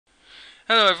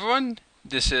Hello everyone,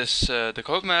 this is the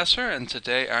Codemaster, and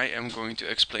today I am going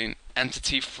to explain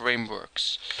entity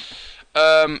frameworks.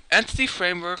 Entity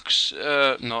frameworks,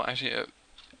 no actually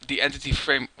the entity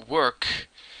framework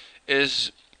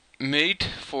is made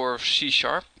for C#,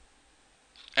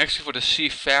 actually for the C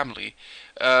family.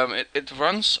 It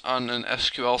runs on an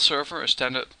SQL server, a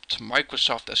standard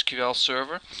Microsoft SQL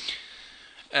server,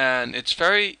 and it's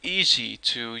very easy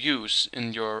to use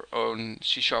in your own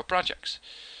C# projects.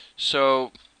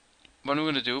 So what I'm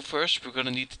going to do first, we're going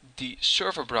to need the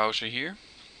server browser here.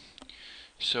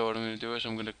 So what I'm going to do is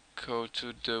I'm going to go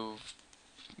to the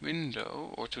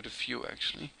window, or to the view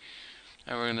actually,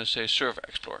 and we're going to say Server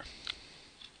Explorer.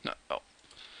 No,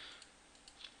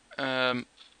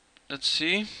 let's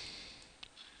see.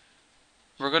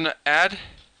 We're going to add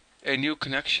a new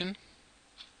connection.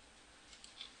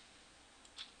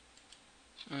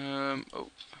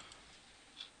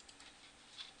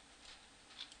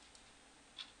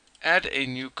 Add a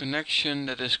new connection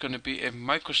that is going to be a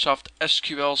Microsoft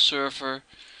SQL server,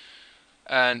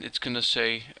 and it's going to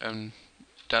say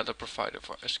data provider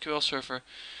for SQL server.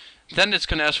 Then it's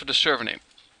going to ask for the server name.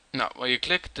 Now, when you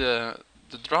click the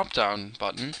drop down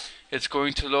button, it's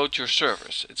going to load your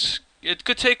servers. It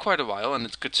could take quite a while, and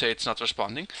it could say it's not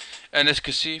responding. And as you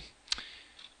can see,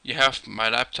 you have my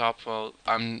laptop. Well,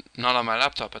 I'm not on my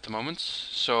laptop at the moment,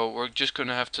 so we're just going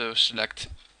to have to select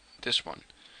this one.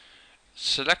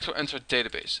 Select or enter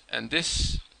database, and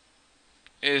this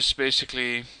is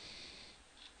basically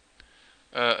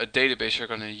a database you're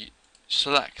going to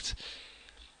select.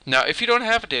 Now, if you don't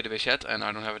have a database yet, and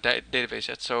I don't have a database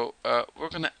yet, so we're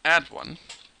going to add one.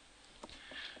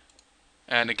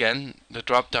 And again, the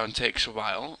drop down takes a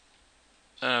while,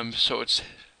 so it's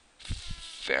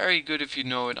very good if you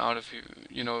know it out of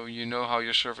you know how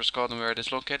your server is called and where it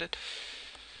is located.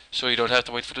 So you don't have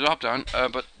to wait for the drop down.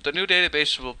 But the new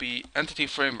database will be Entity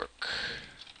Framework.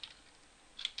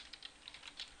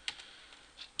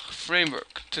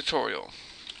 Framework tutorial.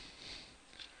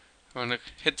 I'm gonna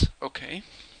hit OK.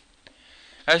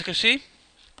 As you can see,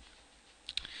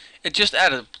 it just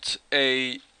added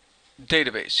a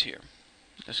database here.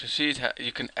 As you see,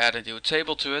 you can add a new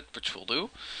table to it, which we'll do.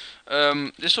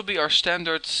 This will be our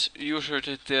standard user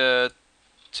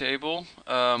table.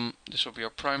 This will be our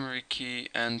primary key,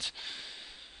 and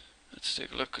let's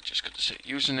take a look. I'm just going to say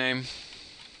username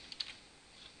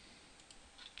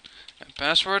and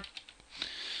password.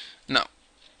 Now,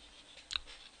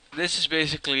 this is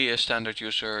basically a standard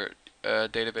user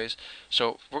database.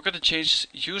 So we're going to change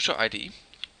user ID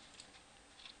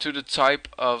to the type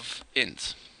of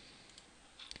int.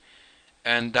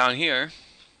 And down here,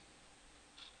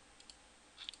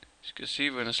 as you can see,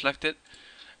 we're going to select it,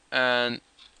 and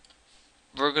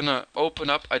we're going to open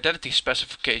up identity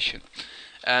specification.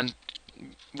 And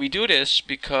we do this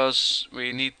because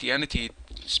we need the entity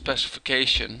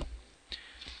specification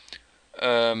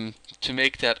to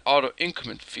make that auto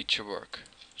increment feature work.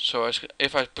 So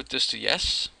if I put this to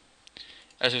yes,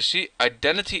 as you see,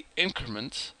 identity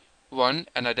increment 1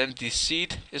 and identity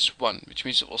seed is 1, which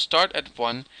means it will start at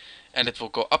 1 and it will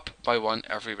go up by 1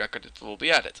 every record it will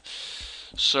be added.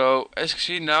 So as you can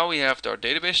see, now we have our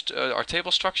database, our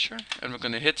table structure, and we're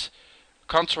going to hit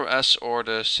Ctrl S or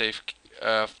the save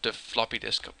the floppy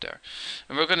disk up there,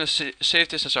 and we're going to save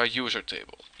this as our users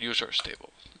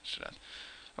table. So that.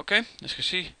 Okay, as you can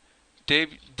see,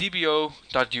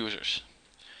 dbo.users.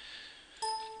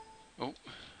 Oh,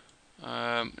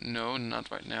 no, not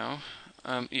right now.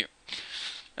 Here,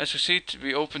 as you see,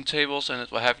 we open tables and it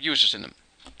will have users in them.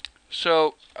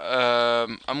 So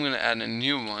I'm going to add a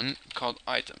new one called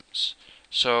items.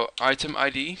 So item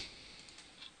ID,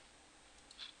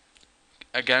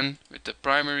 again with the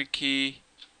primary key,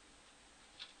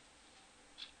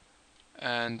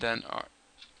 and then our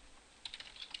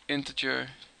integer,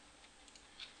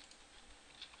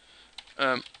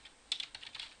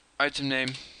 item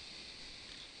name,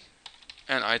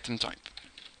 and item type.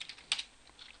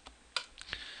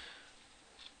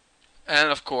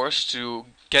 And of course, to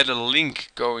get a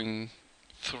link going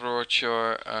throughout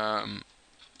your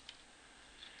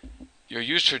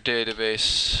user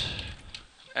database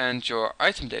and your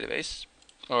item database,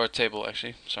 or table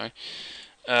actually, sorry,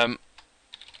 we're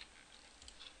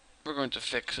going to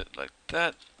fix it like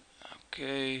that.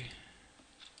 Okay,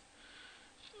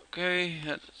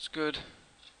 that's good.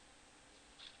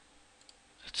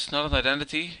 It's not an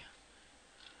identity.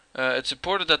 It's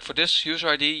important that for this user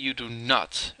ID you do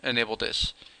not enable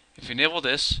this. If you enable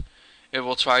this, it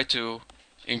will try to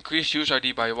increase user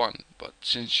ID by 1, but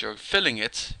since you're filling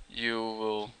it, you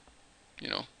will,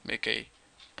 make a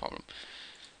problem.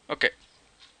 Okay.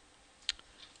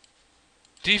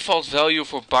 Default value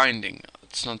for binding.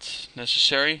 that's not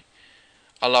necessary.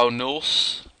 Allow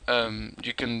nulls,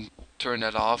 you can turn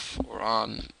that off or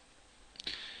on.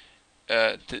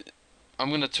 I'm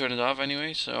gonna turn it off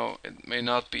anyway, so it may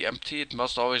not be empty, it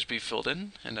must always be filled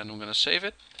in, and then I'm gonna save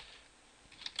it.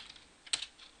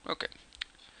 Okay,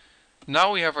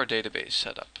 now we have our database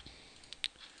set up.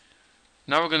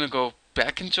 Now we're gonna go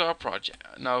back into our project.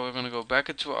 Now we're gonna go back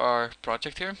into our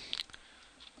project here,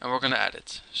 and we're gonna add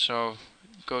it. So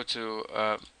go to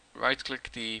right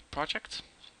click the project,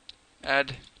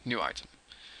 add new item.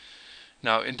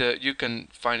 Now you can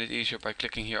find it easier by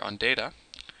clicking here on data,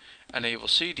 and then you will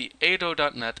see the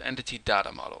ADO.NET Entity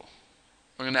Data Model.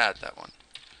 We're gonna add that one,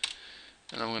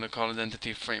 and I'm gonna call it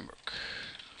Entity Framework.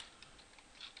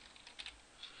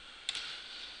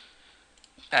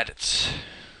 Add it,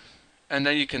 and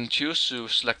then you can choose to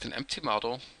select an empty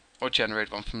model or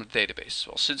generate one from the database.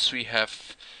 Well, since we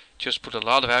have just put a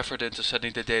lot of effort into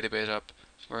setting the database up,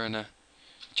 we're gonna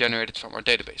generate it from our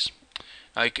database.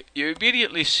 Now you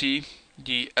immediately see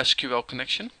the SQL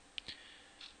connection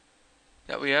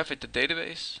that we have with the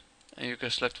database, and you can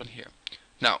select one here.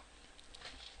 Now,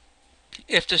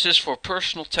 if this is for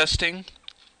personal testing,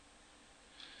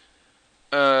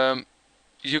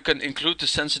 you can include the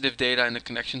sensitive data in the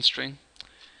connection string,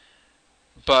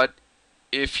 but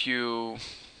if you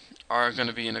are going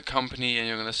to be in a company and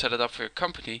you're going to set it up for your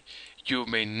company, you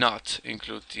may not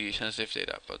include the sensitive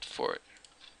data, but for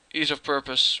ease of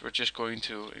purpose we're just going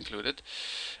to include it.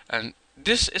 And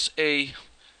this is a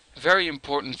very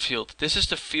important field. This is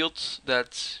the field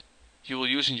that you will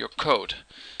use in your code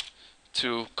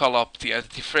to call up the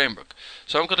entity framework.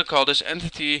 So I'm going to call this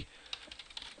entity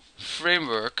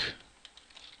framework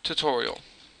tutorial.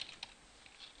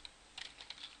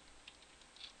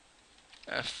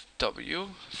 FW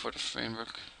for the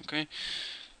framework. Okay.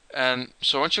 And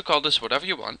so once you call this whatever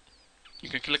you want, you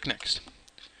can click next.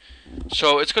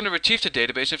 So it's going to retrieve the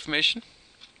database information,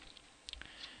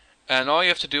 and all you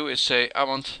have to do is say I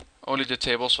want only the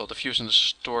tables, so the views and the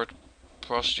stored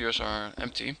procedures are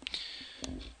empty,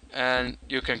 and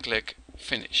you can click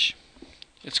finish.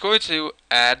 It's going to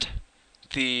add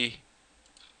the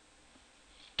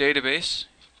database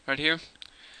right here,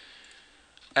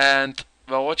 and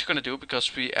well, what you're going to do,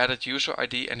 because we added user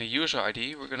ID and a user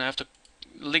ID, we're going to have to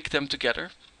link them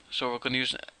together. So we're going to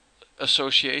use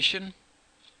association,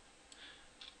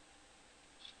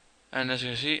 and as you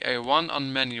can see, a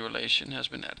one-on-many relation has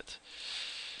been added.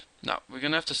 Now we're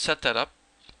going to have to set that up.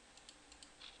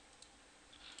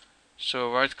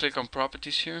 So right click on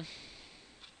properties here.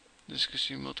 This can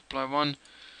see multiply one.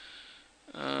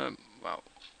 Wow.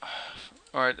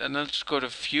 Alright, and let's go to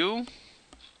view.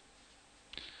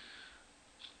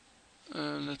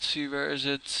 Let's see, where is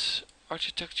it?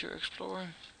 Architecture Explorer?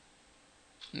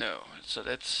 No, so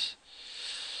that's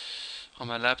on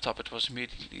my laptop. It was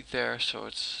immediately there, so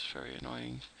it's very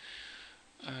annoying.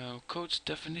 Code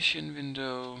definition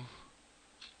window.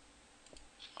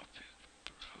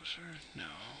 Browser? No.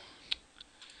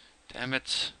 Damn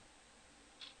it.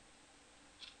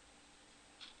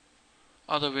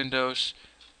 Other windows.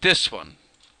 This one.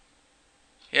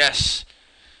 Yes.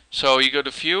 So you go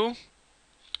to view,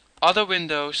 other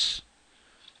windows,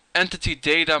 entity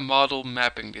data model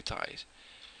mapping details.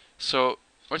 So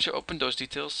once you open those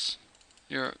details,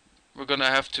 we're gonna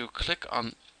have to click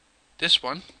on this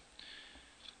one,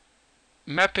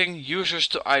 mapping users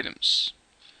to items.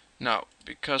 Now,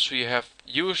 because we have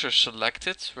users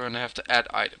selected, we're gonna have to add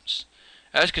items.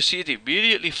 As you can see, it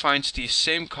immediately finds the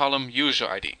same column user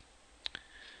ID.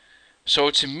 So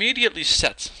it's immediately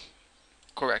set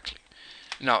correctly.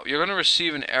 Now you're gonna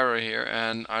receive an error here,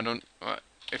 and I don't.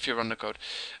 If you run the code,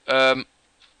 there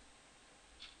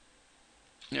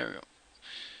we go.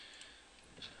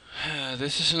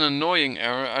 This is an annoying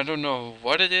error. I don't know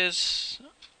what it is.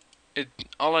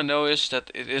 All I know is that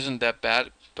it isn't that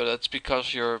bad, but that's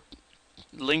because you're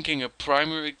linking a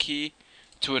primary key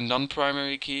to a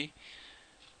non-primary key.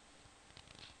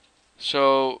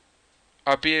 So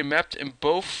are being mapped in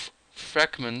both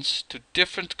fragments to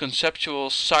different conceptual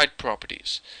side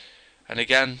properties, and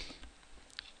again,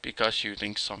 because you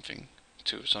link something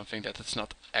to something that it's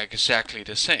not exactly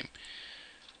the same.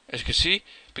 As you can see,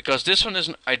 because this one is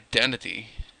an identity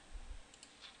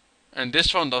and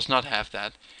this one does not have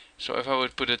that, so if I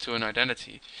would put it to an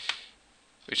identity,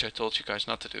 which I told you guys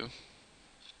not to do,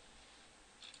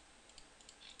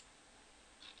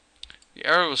 the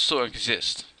error will still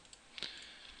exist.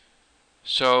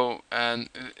 So, and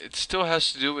it still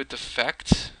has to do with the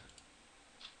fact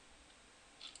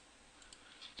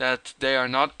that they are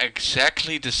not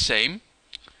exactly the same.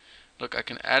 Look, I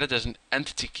can add it as an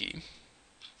entity key.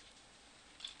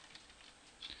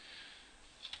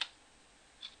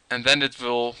 and then it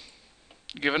will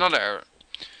give another error.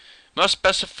 Must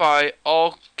specify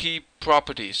all key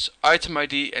properties, item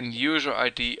ID and user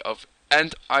ID of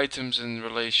end items in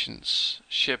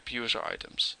relationship user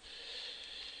items.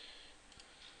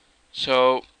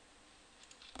 So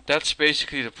that's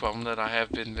basically the problem that I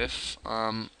have been with.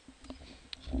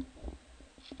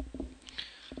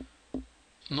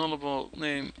 Nullable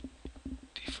name,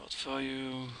 default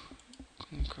value,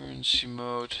 concurrency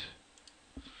mode,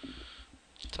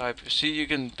 type. See, you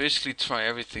can basically try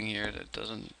everything here. That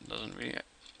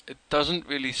doesn't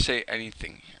really say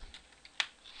anything here.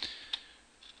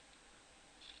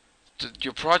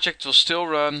 Your project will still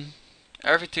run.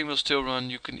 Everything will still run.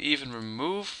 You can even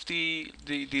remove the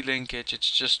linkage.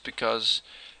 It's just because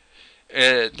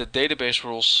the database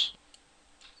rules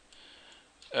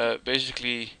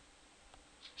basically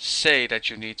say that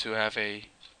you need to have a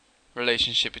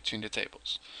relationship between the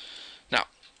tables. Now,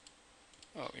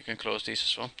 you can close these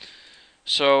as well.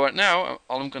 So right now,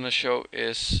 all I'm gonna show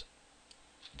is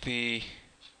the.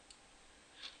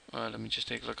 Let me just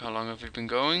take a look. How long have we been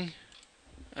going?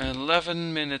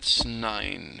 11 minutes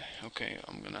 9. Okay,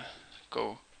 I'm gonna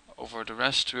go over the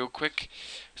rest real quick.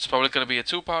 It's probably gonna be a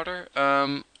two-parter.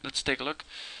 Let's take a look.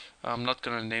 I'm not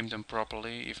gonna name them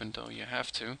properly, even though you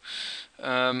have to.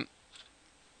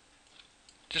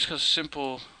 Just a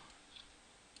simple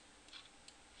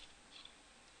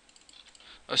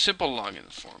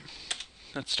login form.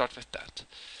 Let's start with that.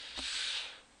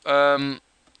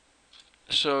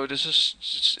 So this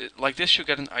is like this. You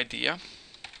get an idea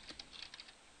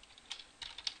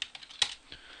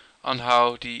on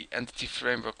how the entity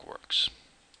framework works.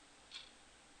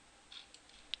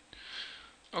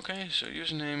 Okay, so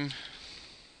username,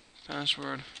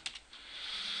 password,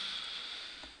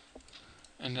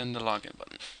 and then the login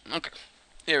button. Okay,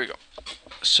 here we go.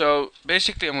 So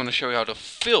basically I'm going to show you how to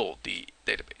fill the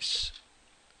database.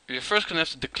 You're first going to have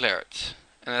to declare it.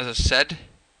 And as I said,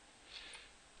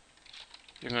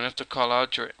 you're going to have to call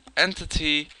out your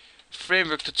entity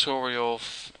framework tutorial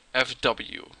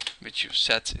FW, which you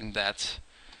set in that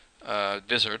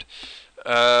wizard.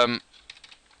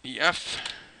 EF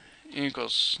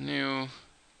equals new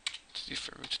entity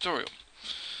framework tutorial.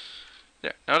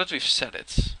 There. Now that we've set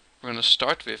it, we're going to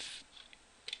start with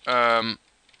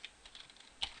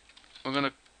we're going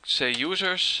to say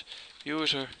users,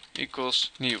 user equals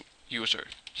new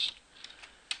users.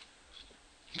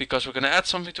 Because we're going to add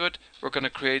something to it, we're going to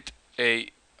create a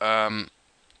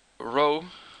row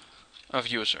of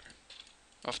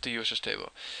the users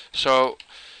table. So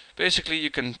basically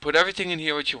you can put everything in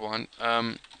here what you want.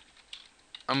 I'm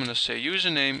going to say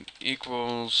username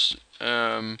equals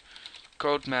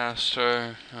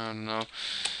codemaster, I don't know,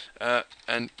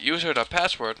 and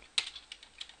user.password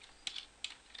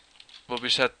will be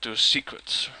set to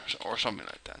secrets or something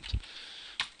like that.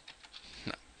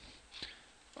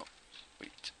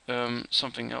 No.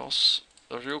 Something else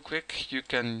real quick. You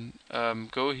can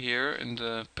go here in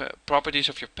the properties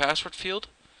of your password field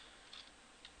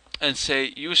and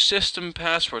say use system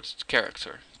password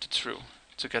character to true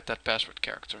to get that password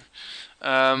character.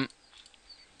 And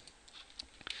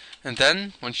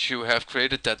then once you have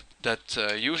created that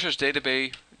users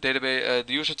database the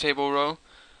user table row,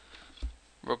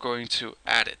 we're going to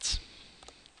add it.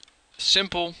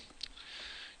 Simple.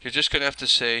 You're just gonna have to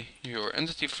say your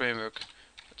entity framework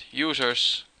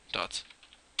users dot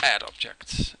add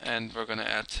object, and we're gonna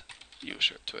add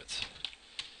user to it.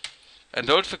 And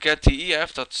don't forget the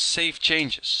ef dot save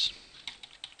changes.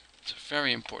 It's a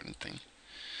very important thing.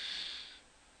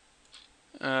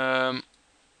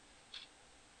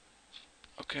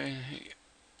 Okay,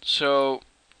 so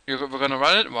we're gonna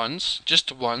run it once,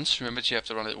 just once. Remember, you have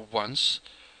to run it once.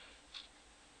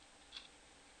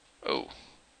 Oh,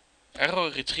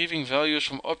 error retrieving values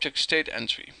from object state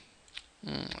entry.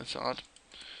 That's odd.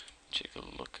 Take a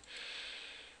look.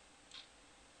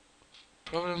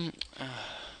 Problem.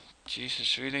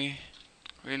 Jesus, really?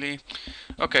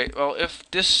 Okay, well, if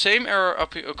this same error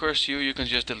occurs to you, you can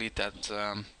just delete that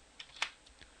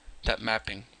that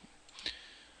mapping.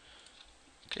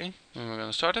 Okay, and we're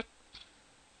gonna start it.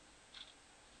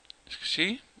 As you can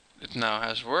see, it now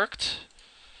has worked,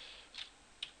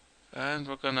 and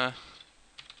we're gonna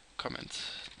comment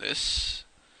this.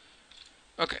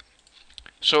 Okay,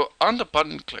 so on the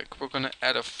button click, we're gonna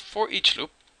add a for each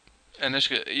loop, and as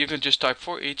you can just type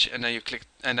for each, and then you click,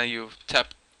 and then you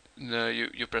tap,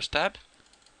 you press tab.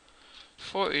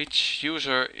 For each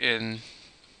user in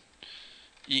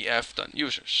ef done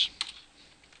users.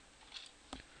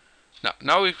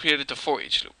 Now we created the for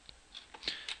each loop.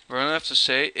 We're gonna have to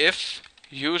say if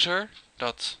user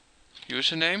dot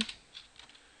username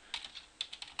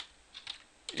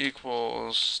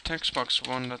equals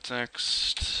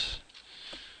textbox1.text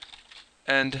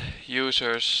and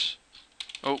users,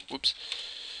 oh whoops,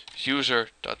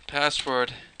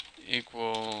 user.password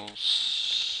equals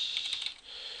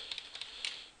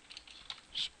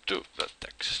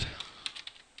stu.text.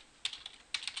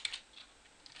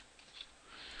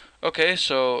 Okay,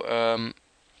 so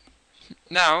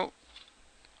now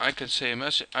I can say a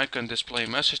message. I can display a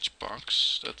message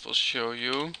box that will show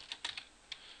you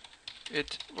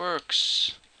it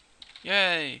works.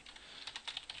 Yay!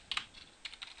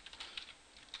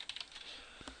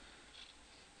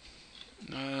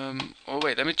 Oh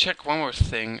wait, let me check one more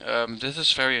thing. This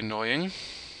is very annoying.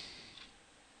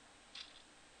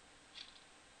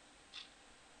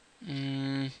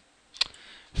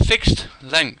 Fixed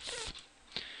length.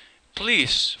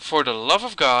 Please, for the love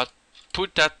of God,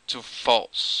 put that to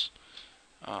false.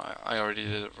 I already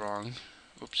did it wrong.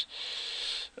 Oops.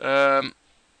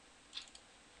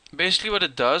 Basically what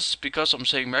it does, because I'm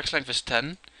saying max length is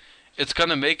 10, it's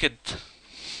gonna make it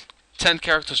 10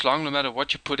 characters long no matter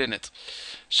what you put in it.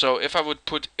 So if I would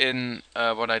put in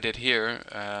what I did here,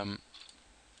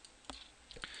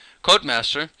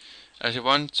 Codemaster, as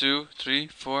 1, 2, 3,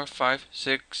 4, 5,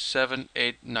 6, 7,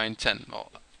 8, 9, 10.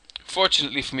 Well,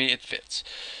 fortunately for me it fits.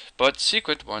 But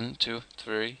secret 1, 2,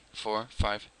 3, 4,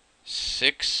 5,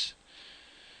 6.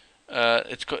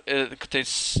 It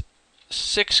contains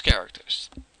 6 characters.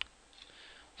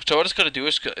 So what it's going to do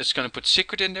is it's going to put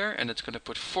secret in there, and it's going to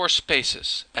put 4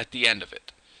 spaces at the end of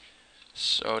it.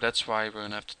 So that's why we're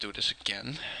going to have to do this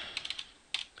again,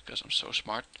 because I'm so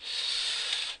smart.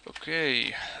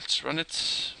 Okay, let's run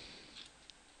it,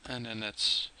 and then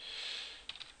let's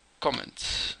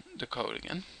comment the code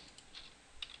again.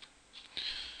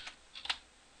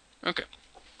 Okay,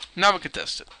 now we can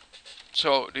test it.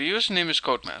 So the username is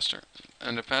Codemaster,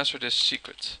 and the password is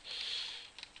secret.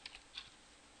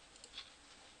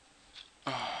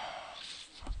 Oh,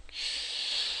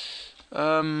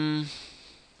 1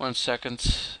 second.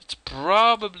 It's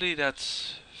probably that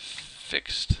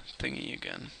fixed thingy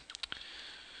again.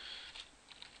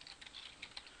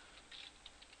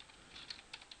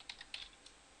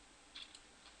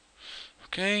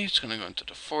 Okay, it's gonna go into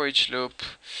the for each loop.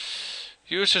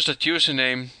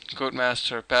 Users.username,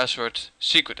 Codemaster, password,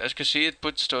 secret. As you can see, it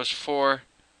puts those 4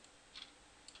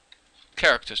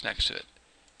 characters next to it.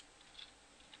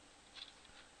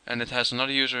 And it has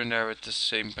another user in there with the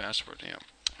same password. Yeah.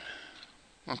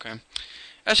 Okay.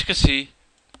 As you can see,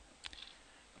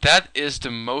 that is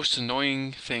the most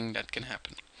annoying thing that can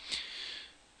happen.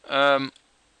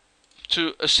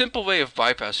 To a simple way of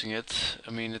bypassing it,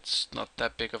 I mean, it's not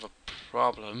that big of a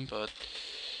problem, but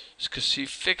as you can see,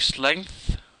 fixed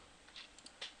length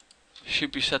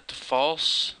should be set to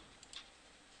false.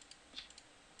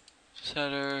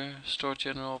 Setter, store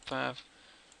general path,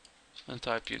 and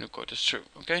type Unicode is true.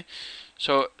 Okay,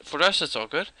 so for the rest it's all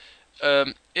good.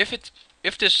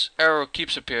 If this error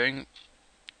keeps appearing,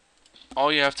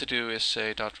 all you have to do is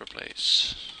say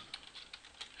 .replace.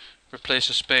 Replace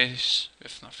a space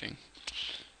with nothing,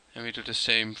 and we do the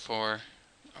same for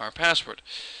our password.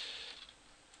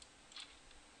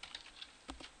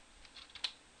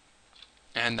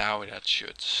 And now that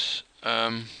should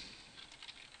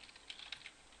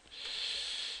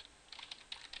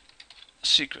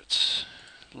secret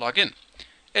login.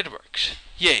 It works.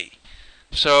 Yay!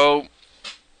 So,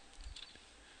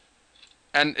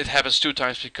 and it happens 2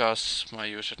 times because my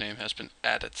username has been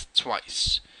added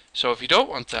twice. So if you don't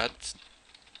want that,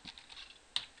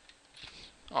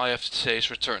 all you have to say is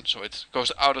return. So it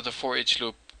goes out of the for each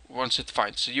loop once it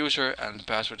finds the user and the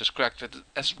password is corrected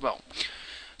as well.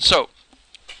 So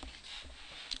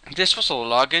this was a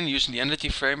login using the entity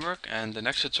framework, and the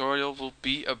next tutorial will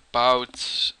be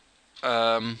about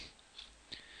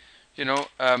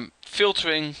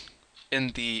filtering in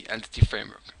the entity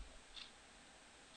framework.